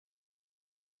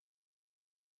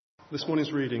This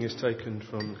morning's reading is taken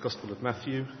from the Gospel of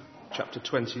Matthew, chapter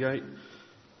 28,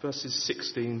 verses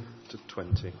 16 to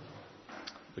 20,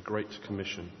 the Great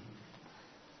Commission.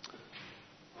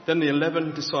 Then the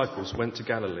 11 disciples went to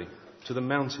Galilee, to the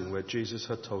mountain where Jesus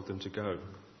had told them to go.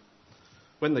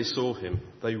 When they saw him,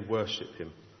 they worshipped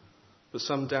him, but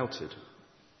some doubted.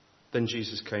 Then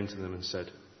Jesus came to them and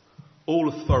said, "All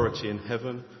authority in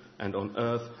heaven and on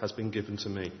earth has been given to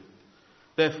me.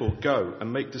 Therefore go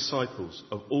and make disciples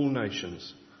of all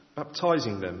nations,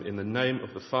 baptizing them in the name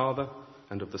of the Father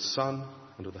and of the Son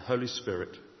and of the Holy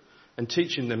Spirit, and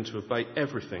teaching them to obey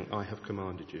everything I have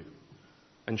commanded you.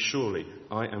 And surely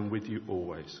I am with you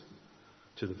always,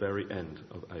 to the very end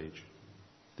of age."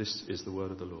 This is the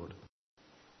word of the Lord.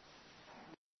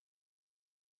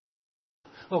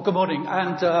 Well, good morning,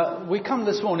 and we come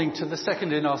this morning to the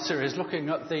second in our series looking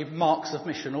at the marks of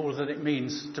mission, all that it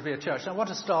means to be a church. And I want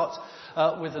to start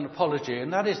with an apology,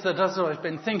 and that is that as I've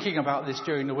been thinking about this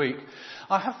during the week,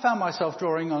 I have found myself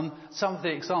drawing on some of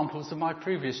the examples of my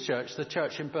previous church, the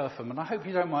church in Burpham, and I hope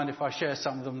you don't mind if I share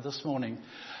some of them this morning.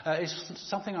 It's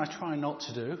something I try not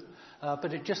to do,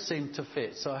 but it just seemed to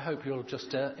fit, so I hope you'll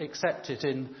just accept it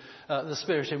in the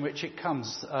spirit in which it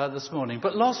comes this morning.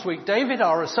 But last week, David,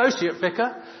 our associate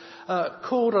vicar,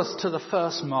 called us to the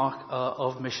first mark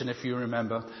of mission, if you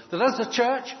remember. That as a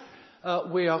church,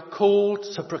 we are called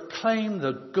to proclaim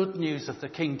the good news of the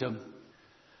kingdom.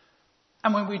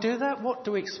 And when we do that, what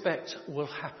do we expect will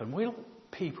happen?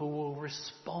 People will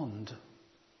respond.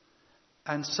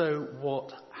 And so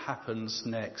what happens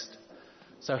next?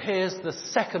 So here's the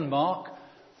second mark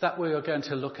that we are going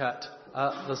to look at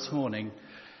this morning.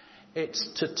 It's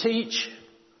to teach,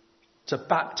 to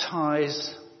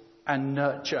baptize, and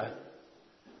nurture.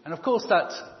 And of course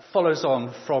that follows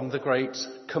on from the great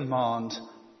command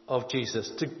of Jesus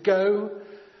to go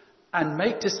and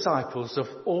make disciples of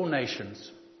all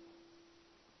nations.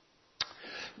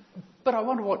 But I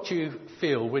wonder what you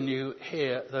feel when you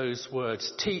hear those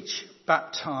words: teach,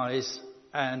 baptize,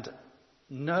 and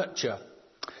nurture.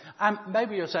 And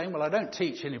maybe you're saying, well, I don't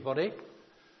teach anybody.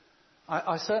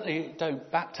 I certainly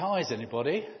don't baptize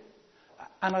anybody.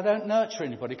 And I don't nurture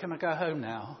anybody. Can I go home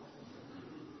now?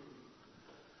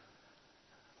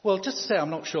 Well, just to say I'm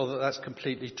not sure that that's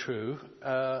completely true.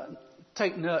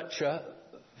 Take nurture,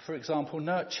 for example.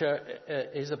 Nurture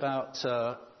is about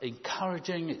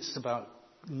encouraging. It's about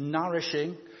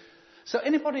nourishing. So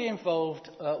anybody involved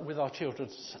with our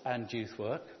children's and youth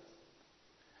work,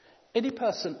 any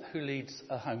person who leads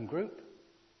a home group,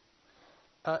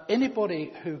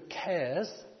 anybody who cares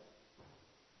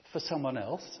for someone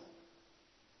else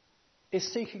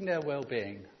is seeking their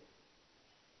well-being.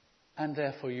 And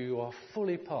therefore you are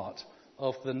fully part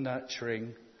of the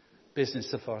nurturing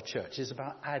business of our church. It's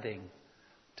about adding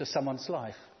to someone's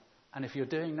life. And if you're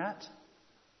doing that,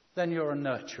 then you're a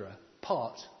nurturer,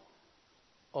 part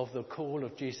of the call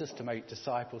of Jesus to make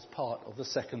disciples, part of the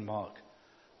second mark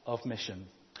of mission.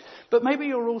 But maybe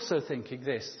you're also thinking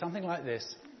this, something like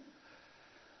this.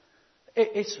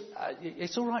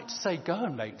 It's all right to say go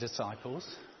and make disciples,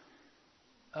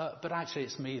 but actually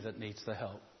it's me that needs the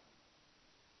help.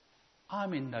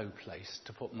 I'm in no place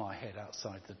to put my head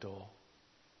outside the door.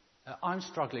 I'm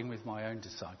struggling with my own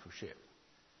discipleship.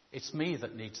 It's me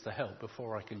that needs the help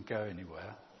before I can go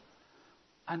anywhere.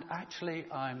 And actually,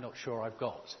 I'm not sure I've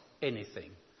got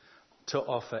anything to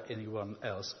offer anyone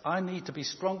else. I need to be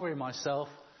stronger in myself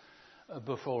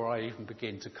before I even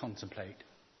begin to contemplate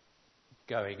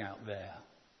going out there.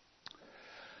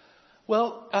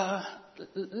 Well,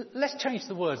 let's change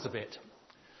the words a bit.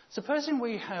 Supposing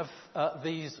we have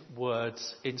these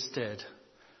words instead: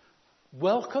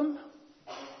 welcome,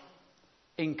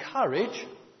 encourage,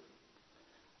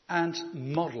 and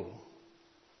model.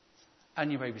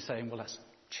 And you may be saying, well, that's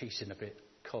cheating a bit,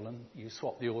 Colin. You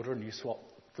swap the order and you swap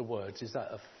the words. Is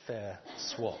that a fair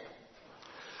swap?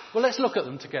 Well, let's look at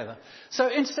them together. So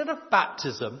instead of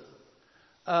baptism,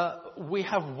 we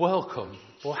have welcome.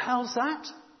 Well, how's that?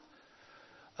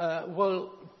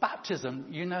 Well, baptism,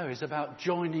 you know, is about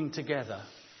joining together.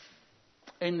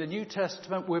 In the New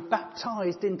Testament, we're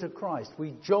baptized into Christ.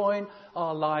 We join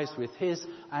our lives with His,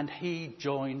 and He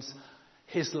joins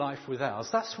His life with ours.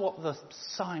 That's what the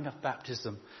sign of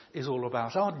baptism is all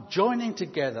about, our joining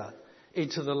together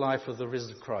into the life of the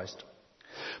risen Christ.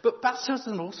 But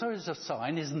baptism also is a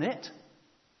sign, isn't it,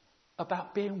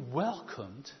 about being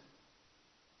welcomed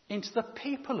into the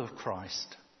people of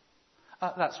Christ.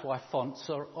 That's why fonts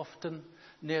are often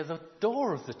near the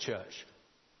door of the church.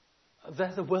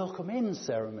 They're the welcome in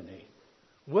ceremony.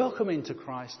 Welcome into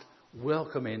Christ,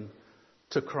 welcome in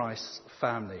to Christ's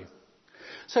family.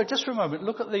 So just for a moment,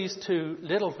 look at these two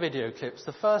little video clips.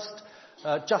 The first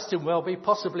Justin Welby,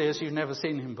 possibly as you've never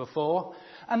seen him before.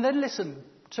 And then listen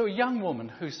to a young woman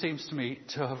who seems to me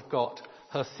to have got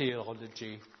her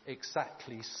theology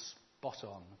exactly spot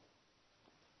on.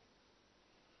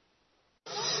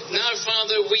 Now,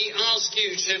 Father, we ask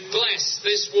you to bless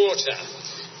this water,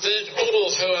 that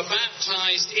all who are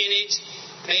baptized in it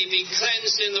may be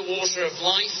cleansed in the water of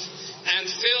life and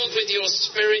filled with your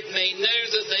Spirit may know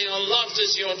that they are loved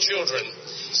as your children,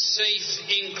 safe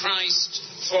in Christ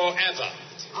forever.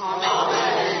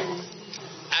 Amen.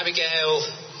 Abigail,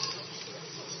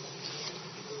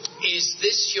 is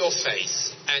this your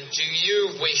faith, and do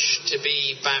you wish to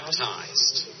be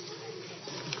baptized?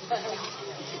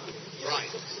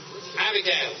 Right.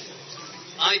 Abigail,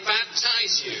 I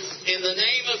baptize you in the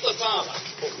name of the Father,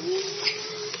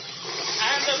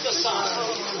 and of the Son,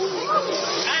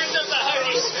 and of the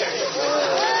Holy Spirit.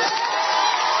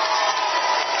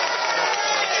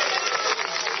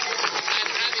 And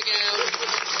Abigail,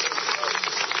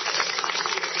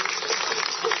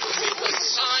 with the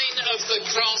sign of the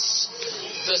cross,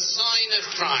 the sign of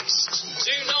Christ,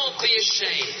 do not be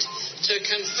ashamed to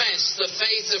confess the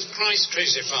faith of Christ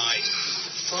crucified.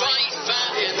 Fight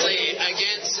valiantly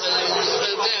against sin,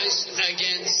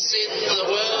 the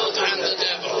world, and the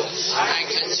devil, and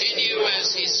continue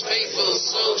as his faithful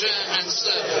soldier and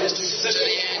servant to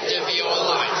the end of your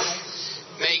life.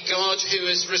 May God, who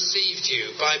has received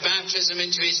you by baptism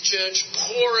into his church,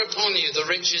 pour upon you the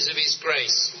riches of his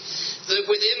grace, that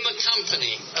within the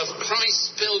company of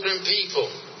Christ's pilgrim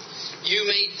people, you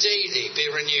may daily be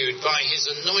renewed by his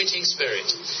anointing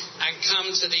spirit and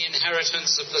come to the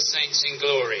inheritance of the saints in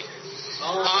glory.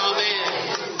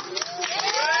 Amen.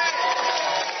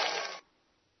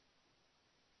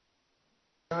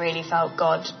 I really felt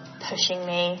God pushing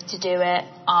me to do it.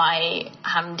 I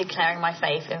am declaring my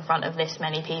faith in front of this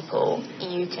many people.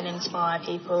 You can inspire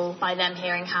people by them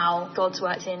hearing how God's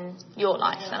worked in your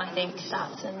life, and I think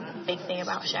that's a big thing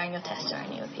about sharing your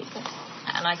testimony with people.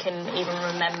 And I can even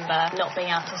remember not being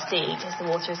able to see because the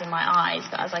water was in my eyes,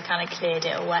 but as I kind of cleared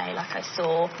it away, like I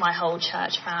saw my whole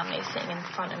church family sitting in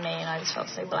front of me, and I just felt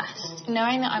so blessed.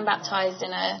 Knowing that I'm baptised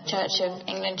in a Church of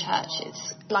England church,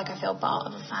 it's like I feel part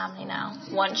of a family now.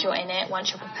 Once you're in it, once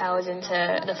you're propelled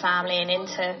into the family and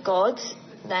into God,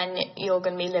 then you're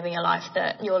going to be living a life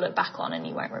that you'll look back on and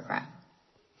you won't regret.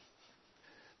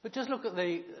 But just look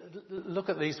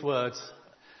at these words.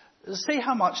 See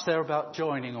how much they're about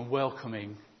joining and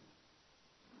welcoming.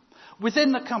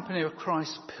 Within the company of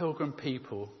Christ's pilgrim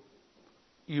people,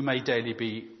 you may daily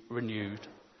be renewed.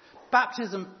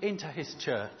 Baptism into his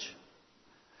church.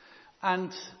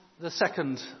 And the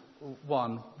second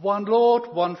one Lord,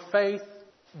 one faith,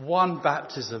 one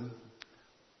baptism.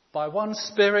 By one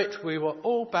Spirit we were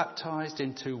all baptized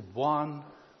into one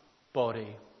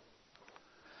body.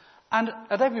 And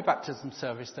at every baptism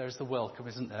service there is the welcome,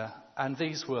 isn't there? And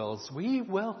these words, we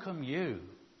welcome you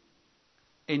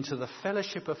into the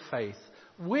fellowship of faith.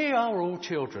 We are all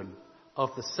children of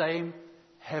the same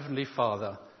Heavenly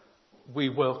Father. We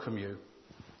welcome you.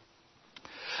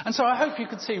 And so I hope you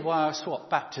can see why I swapped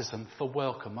baptism for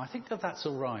welcome. I think that that's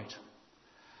all right.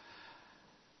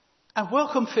 And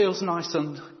welcome feels nice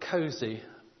and cosy,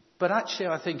 but actually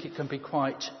I think it can be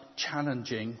quite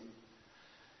challenging.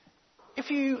 If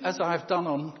you, as I've done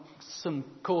on some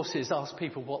courses, ask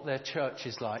people what their church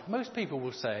is like, most people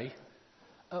will say,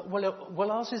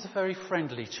 well, ours is a very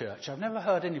friendly church. I've never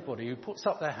heard anybody who puts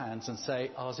up their hands and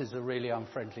say, ours is a really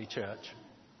unfriendly church.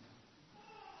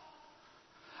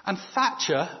 And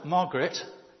Thatcher, Margaret,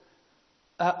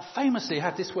 famously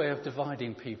had this way of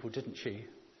dividing people, didn't she?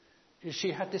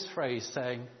 She had this phrase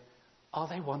saying, are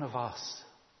they one of us?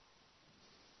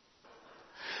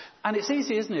 And it's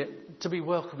easy, isn't it, to be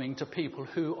welcoming to people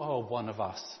who are one of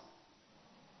us.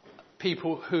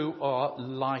 People who are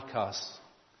like us.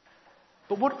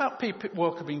 But what about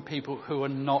welcoming people who are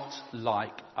not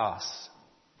like us?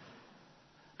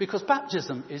 Because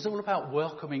baptism is all about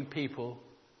welcoming people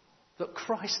that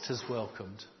Christ has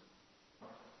welcomed.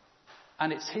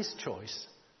 And it's his choice,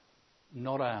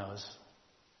 not ours.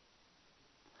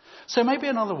 So maybe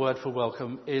another word for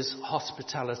welcome is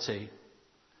hospitality.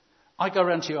 I go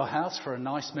round to your house for a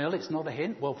nice meal. It's not a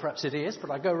hint. Well, perhaps it is, but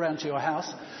I go round to your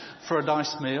house for a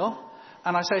nice meal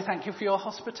and I say thank you for your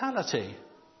hospitality.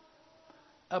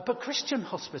 But Christian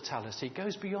hospitality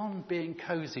goes beyond being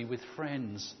cosy with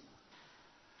friends.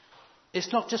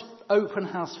 It's not just open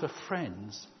house for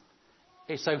friends.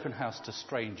 It's open house to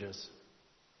strangers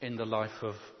in the life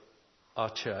of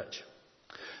our church.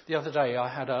 The other day I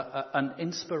had an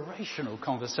inspirational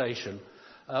conversation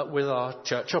with our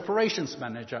church operations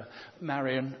manager,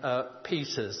 Marion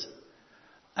Peters.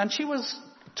 And she was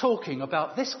talking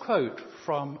about this quote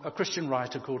from a Christian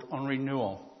writer called Henri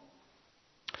Nouwen.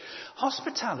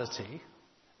 Hospitality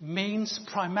means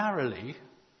primarily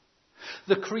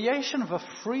the creation of a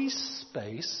free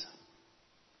space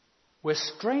where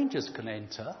strangers can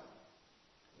enter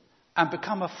and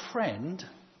become a friend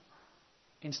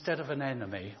instead of an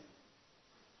enemy.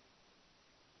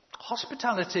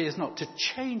 Hospitality is not to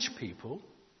change people,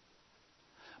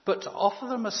 but to offer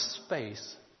them a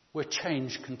space where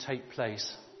change can take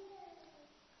place.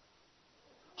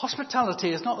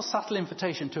 Hospitality is not a subtle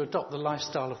invitation to adopt the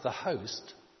lifestyle of the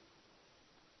host,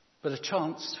 but a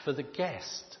chance for the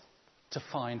guest to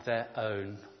find their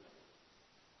own.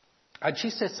 And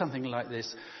she said something like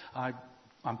this.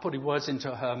 I'm putting words into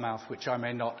her mouth which I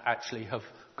may not actually have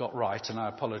got right, and I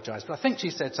apologise. But I think she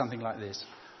said something like this.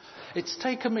 It's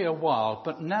taken me a while,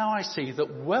 but now I see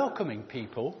that welcoming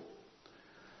people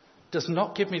does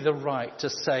not give me the right to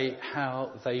say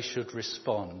how they should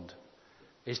respond.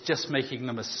 It's just making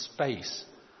them a space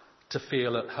to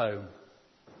feel at home.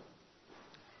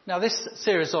 Now, this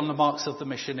series on the marks of the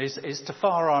mission is to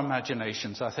fire our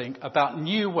imaginations, I think, about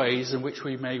new ways in which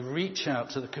we may reach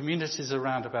out to the communities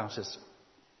around about us.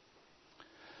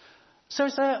 So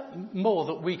is there more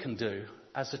that we can do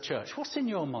as a church? What's in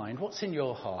your mind? What's in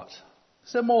your heart?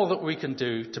 Is there more that we can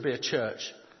do to be a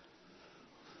church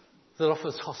that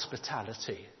offers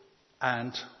hospitality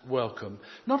and welcome?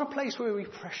 Not a place where we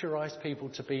pressurise people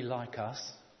to be like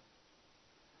us,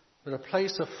 but a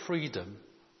place of freedom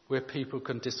where people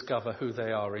can discover who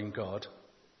they are in God.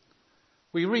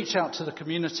 We reach out to the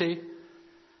community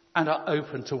and are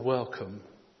open to welcome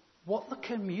what the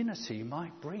community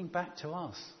might bring back to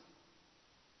us.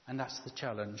 And that's the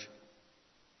challenge.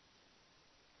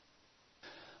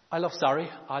 I love Surrey.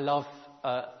 I love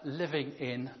living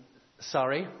in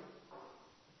Surrey.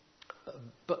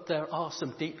 But there are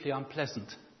some deeply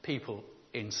unpleasant people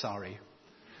in Surrey,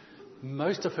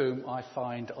 most of whom I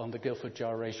find on the Guildford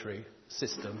Gyratory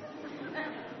system.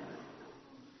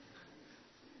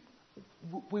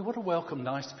 We want to welcome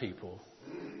nice people,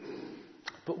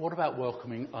 but what about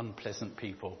welcoming unpleasant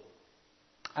people?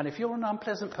 And if you're an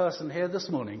unpleasant person here this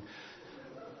morning,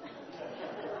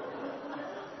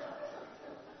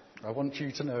 I want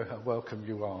you to know how welcome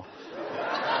you are.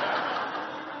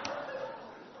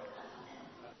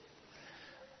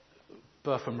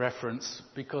 Burpham reference,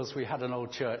 because we had an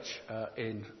old church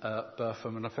in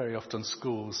Burpham, and very often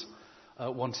schools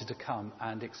wanted to come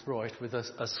and explore it with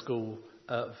a school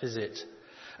visit.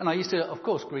 And I used to, of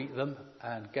course, greet them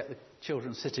and get the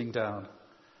children sitting down.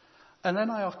 And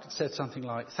then I often said something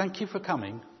like, "Thank you for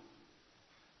coming,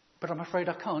 but I'm afraid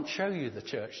I can't show you the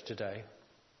church today."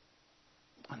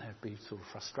 And there'd be sort of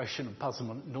frustration and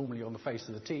puzzlement normally on the face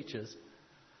of the teachers.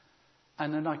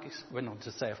 And then I went on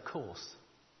to say, "Of course,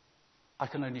 I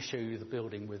can only show you the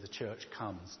building where the church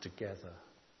comes together.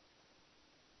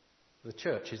 The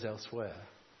church is elsewhere."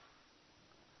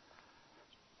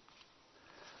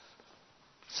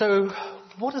 So,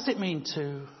 what does it mean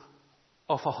to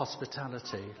offer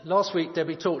hospitality? Last week,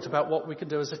 Debbie talked about what we can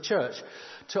do as a church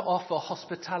to offer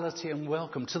hospitality and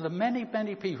welcome to the many,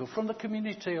 many people from the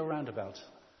community around about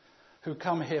who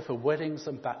come here for weddings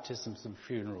and baptisms and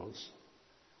funerals,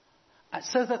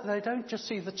 so that they don't just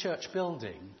see the church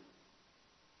building,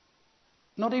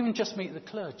 not even just meet the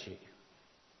clergy,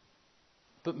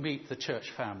 but meet the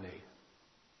church family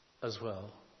as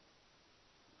well.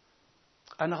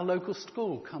 And our local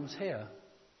school comes here.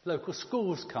 Local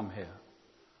schools come here.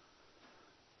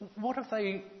 What if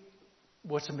they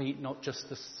were to meet not just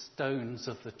the stones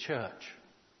of the church,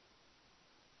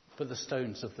 but the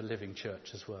stones of the living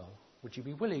church as well? Would you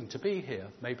be willing to be here,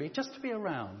 maybe just to be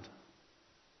around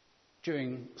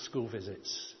during school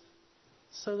visits,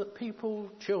 so that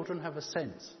children have a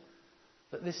sense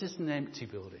that this isn't an empty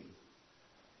building,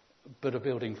 but a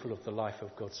building full of the life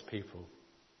of God's people?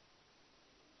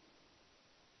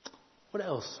 What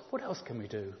else? What else can we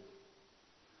do?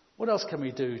 What else can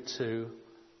we do to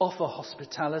offer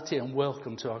hospitality and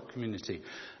welcome to our community?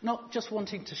 Not just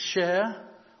wanting to share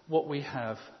what we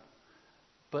have,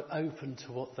 but open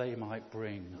to what they might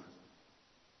bring,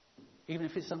 even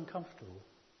if it's uncomfortable.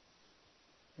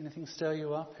 Anything stir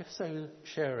you up? If so,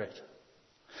 share it.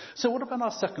 So what about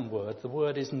our second word? The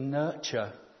word is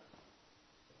nurture.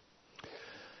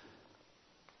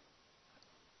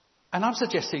 And I'm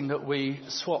suggesting that we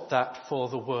swap that for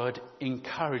the word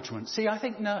encouragement. See, I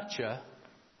think nurture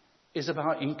is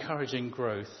about encouraging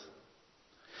growth.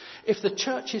 If the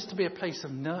church is to be a place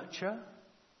of nurture,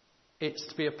 it's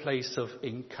to be a place of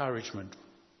encouragement.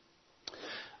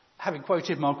 Having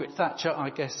quoted Margaret Thatcher, I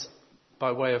guess,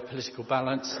 by way of political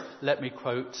balance, let me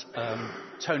quote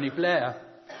Tony Blair.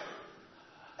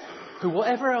 who,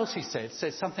 whatever else he said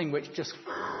something which just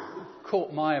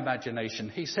caught my imagination.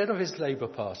 He said of his Labour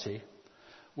Party,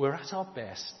 we're at our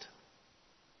best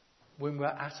when we're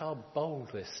at our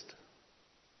boldest.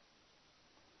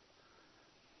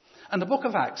 And the book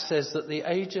of Acts says that the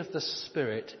age of the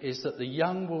Spirit is that the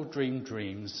young will dream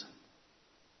dreams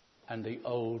and the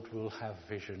old will have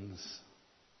visions.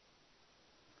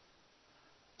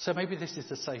 So maybe this is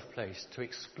a safe place to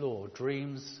explore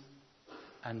dreams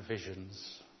and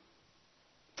visions.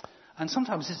 And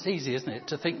sometimes it's easy, isn't it,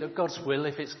 to think that God's will,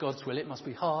 if it's God's will, it must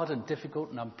be hard and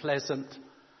difficult and unpleasant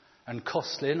and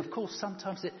costly. And of course,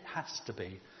 sometimes it has to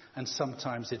be, and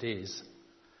sometimes it is.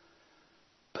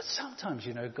 But sometimes,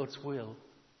 God's will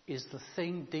is the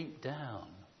thing deep down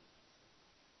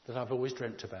that I've always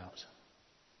dreamt about,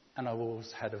 and I've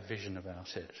always had a vision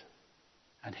about it.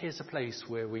 And here's a place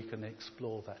where we can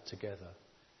explore that together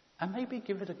and maybe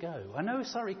give it a go. I know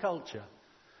Surrey culture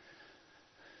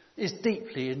is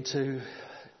deeply into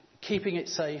keeping it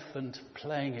safe and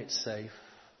playing it safe,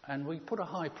 and we put a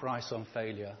high price on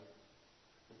failure.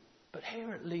 But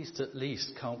here at least,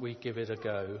 can't we give it a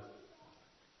go?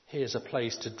 Here's a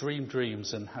place to dream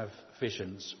dreams and have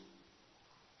visions.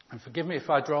 And forgive me if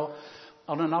I draw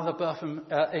on another Burpham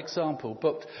example,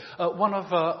 but one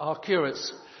of our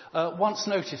curates once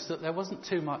noticed that there wasn't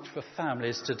too much for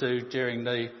families to do during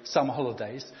the summer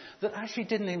holidays that actually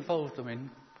didn't involve them in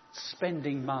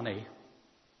spending money.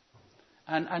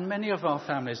 And many of our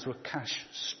families were cash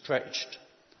stretched.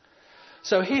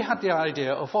 So he had the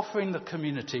idea of offering the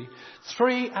community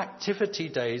 3 activity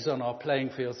days on our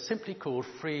playing field, simply called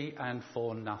Free and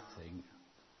for Nothing.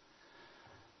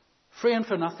 Free and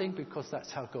for nothing, because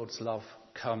that's how God's love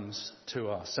comes to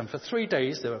us. And for 3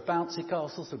 days there were bouncy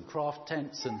castles and craft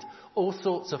tents and all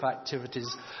sorts of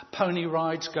activities, pony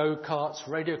rides, go-karts,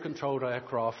 radio-controlled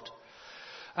aircraft,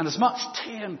 and as much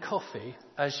tea and coffee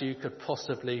as you could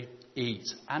possibly eat.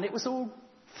 And it was all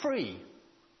free.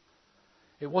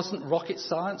 It wasn't rocket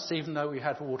science, even though we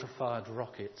had water-fired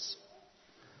rockets.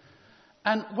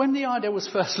 And when the idea was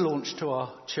first launched to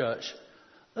our church,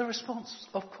 the response,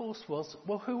 of course, was,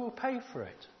 well, who will pay for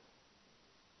it?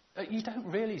 You don't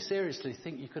really seriously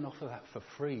think you can offer that for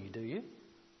free, do you?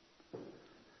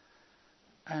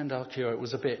 And our curate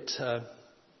was a bit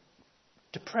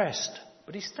depressed,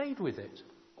 but he stayed with it.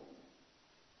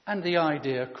 And the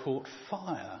idea caught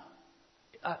fire.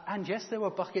 And yes, there were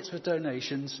buckets for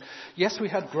donations. Yes, we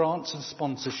had grants and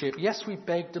sponsorship. Yes, we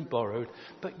begged and borrowed.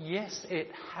 But yes, it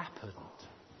happened.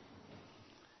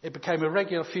 It became a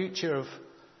regular feature of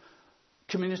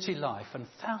community life, and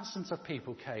thousands of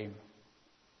people came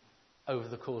over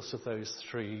the course of those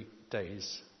 3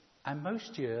 days. And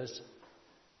most years,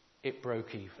 it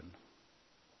broke even,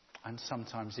 and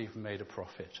sometimes even made a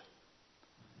profit.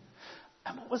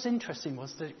 And what was interesting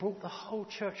was that it brought the whole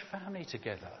church family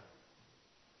together,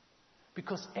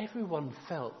 because everyone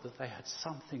felt that they had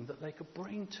something that they could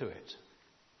bring to it.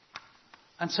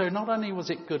 And so not only was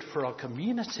it good for our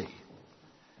community,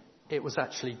 it was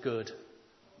actually good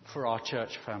for our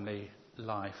church family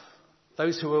life.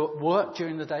 Those who worked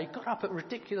during the day got up at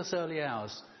ridiculous early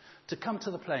hours to come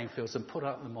to the playing fields and put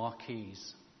up the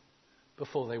marquees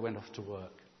before they went off to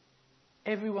work.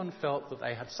 Everyone felt that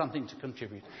they had something to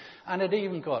contribute. And it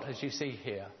even got, as you see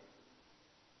here,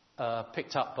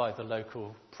 picked up by the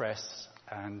local press,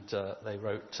 and they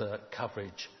wrote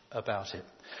coverage about it.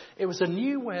 It was a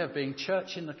new way of being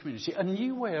church in the community, a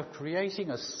new way of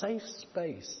creating a safe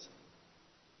space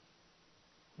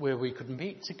where we could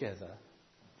meet together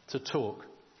to talk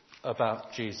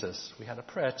about Jesus. We had a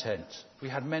prayer tent. We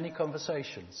had many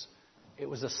conversations. It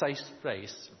was a safe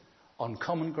space on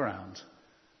common ground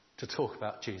to talk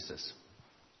about Jesus.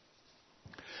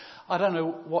 I don't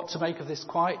know what to make of this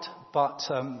quite, but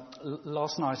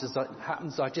last night, as it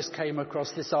happens, I just came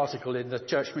across this article in the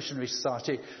Church Missionary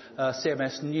Society,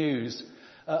 CMS News,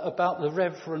 about the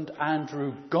Reverend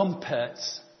Andrew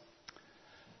Gompertz.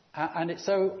 And it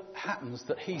so happens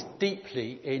that he's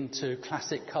deeply into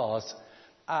classic cars,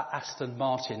 Aston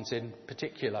Martins in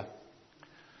particular.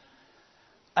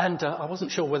 And I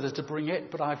wasn't sure whether to bring it,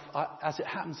 but as it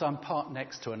happens, I'm parked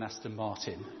next to an Aston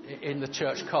Martin in the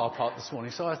church car park this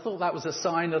morning. So I thought that was a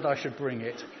sign that I should bring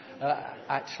it,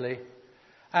 actually.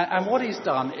 And what he's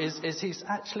done is he's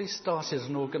actually started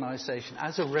an organisation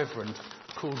as a reverend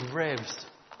called Revs,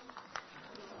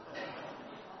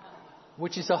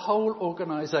 which is a whole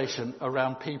organisation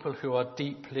around people who are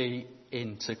deeply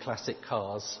into classic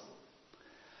cars.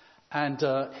 And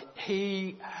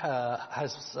he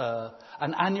has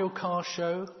an annual car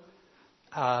show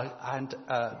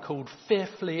called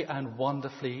Fearfully and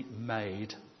Wonderfully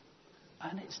Made.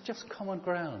 And it's just common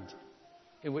ground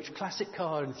in which classic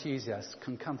car enthusiasts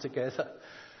can come together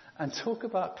and talk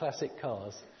about classic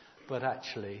cars, but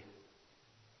actually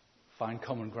find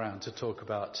common ground to talk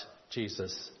about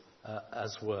Jesus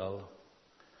as well.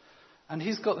 And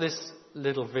he's got this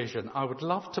little vision. I would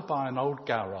love to buy an old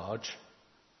garage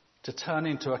to turn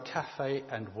into a cafe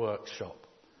and workshop,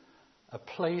 a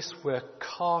place where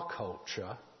car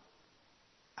culture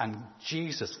and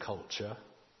Jesus culture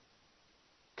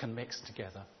can mix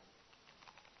together.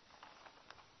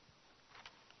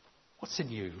 What's in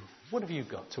you? What have you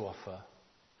got to offer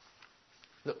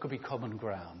that could be common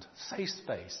ground, safe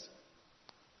space,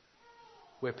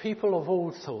 where people of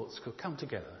all sorts could come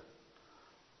together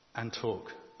and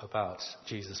talk about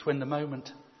Jesus when the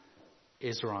moment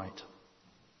is right?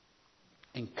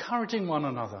 Encouraging one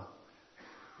another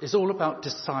is all about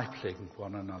discipling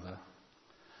one another.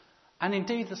 And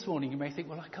indeed this morning you may think,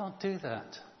 well, I can't do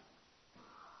that.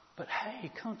 But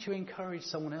hey, can't you encourage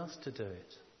someone else to do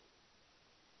it?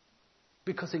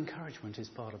 Because encouragement is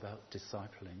part about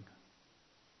discipling.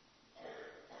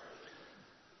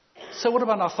 So what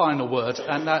about our final word?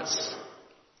 And that's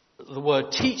the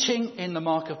word teaching in the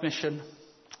mark of mission.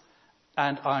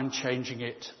 And I'm changing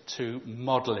it to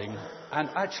modelling. And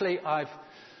actually I've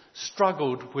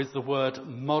struggled with the word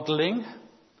modelling.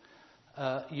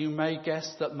 You may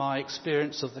guess that my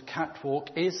experience of the catwalk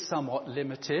is somewhat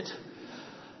limited,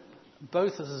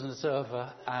 both as an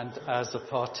observer and as a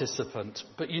participant.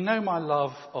 But you know my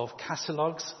love of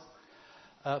catalogues,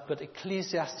 but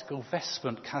ecclesiastical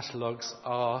vestment catalogues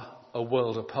are a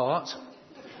world apart.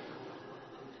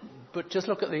 But just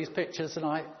look at these pictures and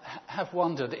I have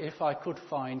wondered if I could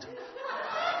find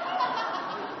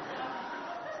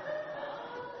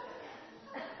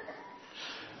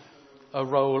a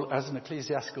role as an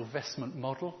ecclesiastical vestment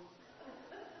model.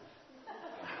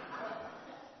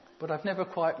 But I've never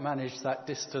quite managed that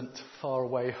distant,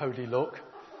 far-away holy look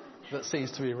that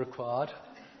seems to be required.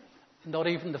 Not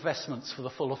even the vestments for the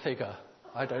fuller figure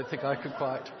I don't think I could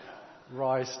quite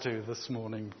rise to this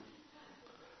morning.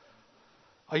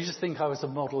 I used to think I was a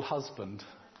model husband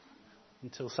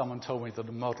until someone told me that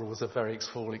a model was a very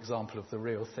small example of the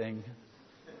real thing.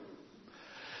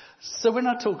 So when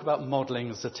I talk about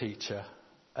modelling as a teacher,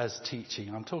 as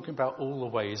teaching, I'm talking about all the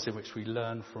ways in which we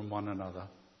learn from one another.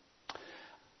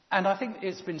 And I think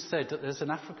it's been said that there's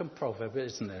an African proverb,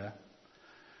 isn't there,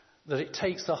 that it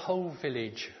takes the whole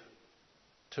village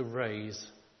to raise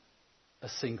a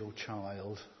single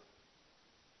child.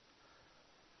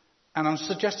 And I'm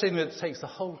suggesting that it takes the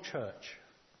whole church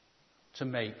to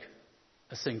make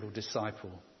a single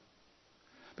disciple.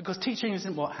 Because teaching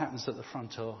isn't what happens at the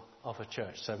front of a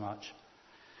church so much.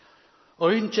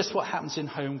 Or even just what happens in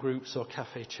home groups or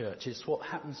cafe church. It's what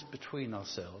happens between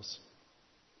ourselves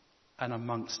and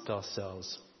amongst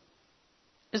ourselves.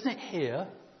 Isn't it here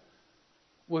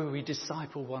where we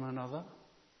disciple one another?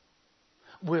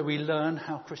 Where we learn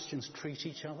how Christians treat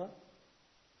each other?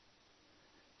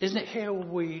 Isn't it here where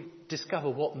we discover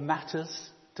what matters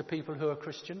to people who are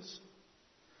Christians?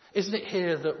 Isn't it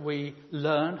here that we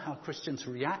learn how Christians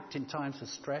react in times of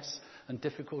stress and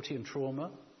difficulty and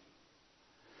trauma?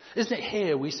 Isn't it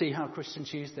here we see how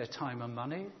Christians use their time and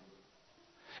money?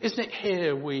 Isn't it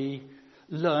here we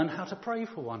learn how to pray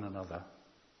for one another?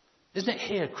 Isn't it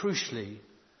here, crucially,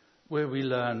 where we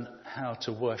learn how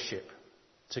to worship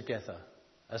together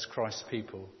as Christ's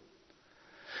people?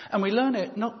 And we learn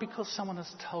it not because someone has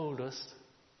told us,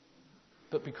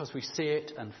 but because we see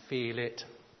it and feel it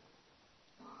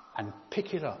and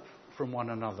pick it up from one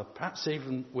another, perhaps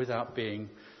even without being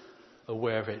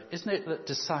aware of it. Isn't it that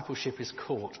discipleship is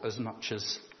caught as much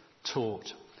as taught?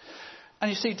 And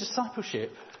you see,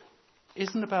 discipleship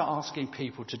isn't about asking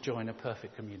people to join a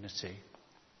perfect community.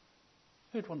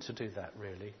 Who'd want to do that,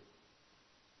 really?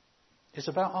 It's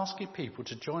about asking people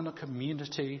to join a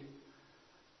community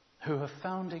who have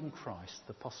found in Christ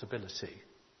the possibility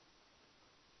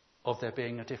of there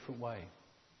being a different way.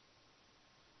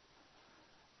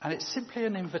 And it's simply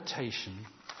an invitation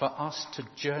for us to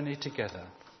journey together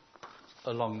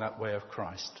along that way of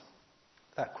Christ.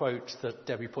 That quote that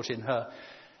Debbie put in her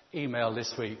email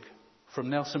this week from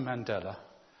Nelson Mandela: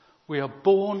 "We are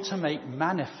born to make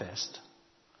manifest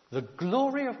the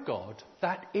glory of God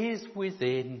that is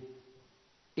within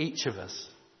each of us."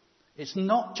 It's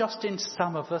not just in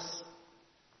some of us,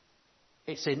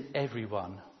 it's in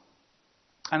everyone.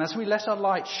 And as we let our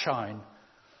light shine,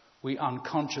 we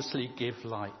unconsciously give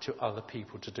light to other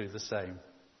people to do the same.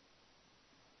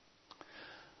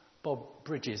 Bob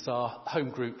Bridges, our home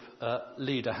group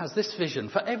leader, has this vision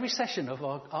for every session of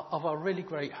our really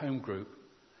great home group.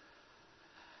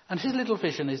 And his little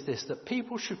vision is this: that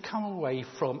people should come away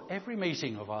from every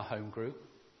meeting of our home group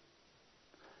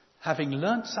having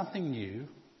learnt something new,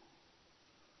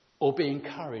 or be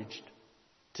encouraged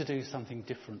to do something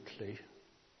differently.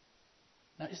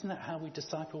 Now, isn't that how we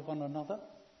disciple one another?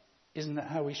 Isn't that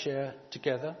how we share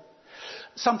together?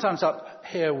 Sometimes up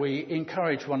here we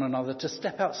encourage one another to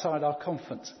step outside our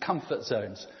comfort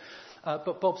zones.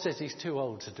 But Bob says he's too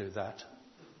old to do that.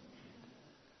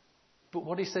 But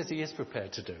what he says he is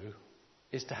prepared to do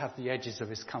is to have the edges of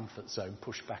his comfort zone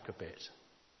pushed back a bit.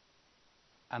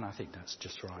 And I think that's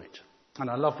just right. And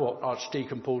I love what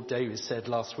Archdeacon Paul Davies said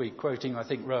last week, quoting, I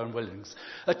think, Rowan Williams.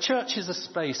 A church is a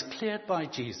space cleared by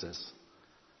Jesus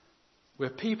where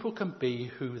people can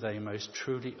be who they most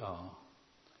truly are.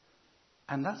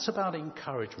 And that's about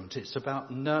encouragement. It's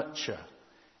about nurture.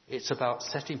 It's about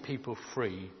setting people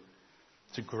free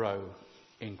to grow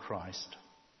in Christ.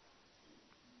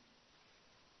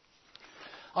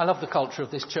 I love the culture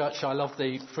of this church. I love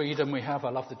the freedom we have. I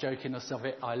love the jokiness of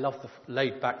it. I love the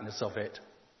laid-backness of it.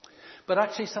 But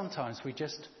actually sometimes we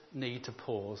just need to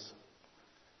pause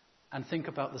and think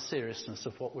about the seriousness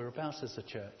of what we're about as a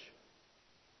church.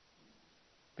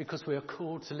 Because we are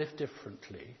called to live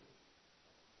differently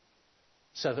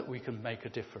so that we can make a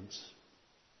difference.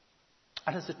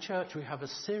 And as a church we have a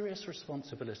serious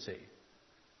responsibility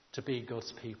to be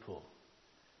God's people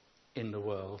in the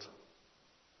world.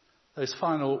 Those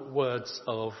final words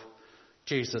of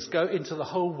Jesus, go into the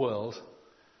whole world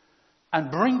and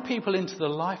bring people into the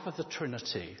life of the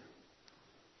Trinity.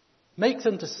 Make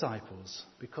them disciples,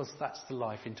 because that's the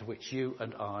life into which you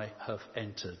and I have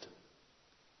entered.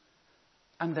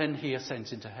 And then he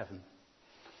ascends into heaven.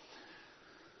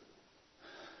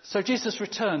 So Jesus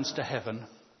returns to heaven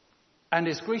and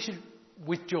is greeted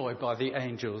with joy by the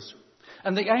angels.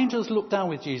 And the angels look down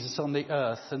with Jesus on the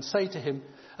earth and say to him,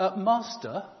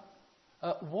 Master,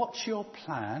 what's your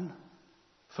plan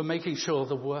for making sure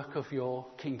the work of your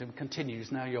kingdom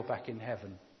continues now you're back in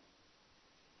heaven?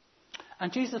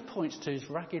 And Jesus points to his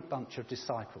ragged bunch of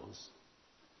disciples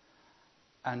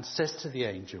and says to the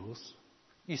angels,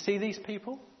 you see these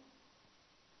people?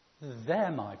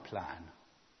 They're my plan.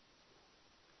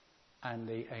 And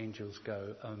the angels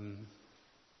go,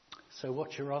 so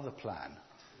what's your other plan?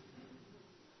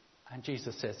 And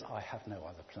Jesus says, I have no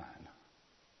other plan.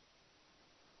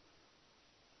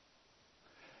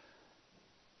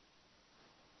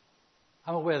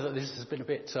 I'm aware that this has been a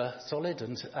bit solid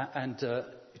and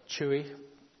chewy.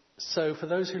 So for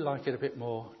those who like it a bit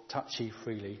more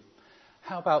touchy-freely,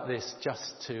 how about this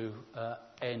just to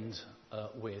end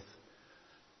with?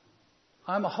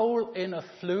 I'm a hole in a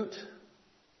flute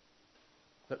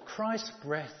that Christ's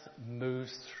breath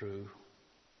moves through.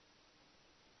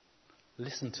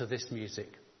 Listen to this music.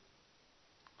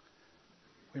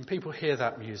 When people hear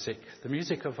that music, the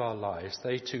music of our lives,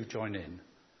 they too join in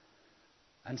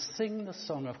and sing the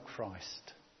song of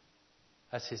Christ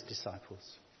as his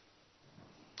disciples.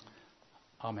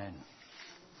 Amen.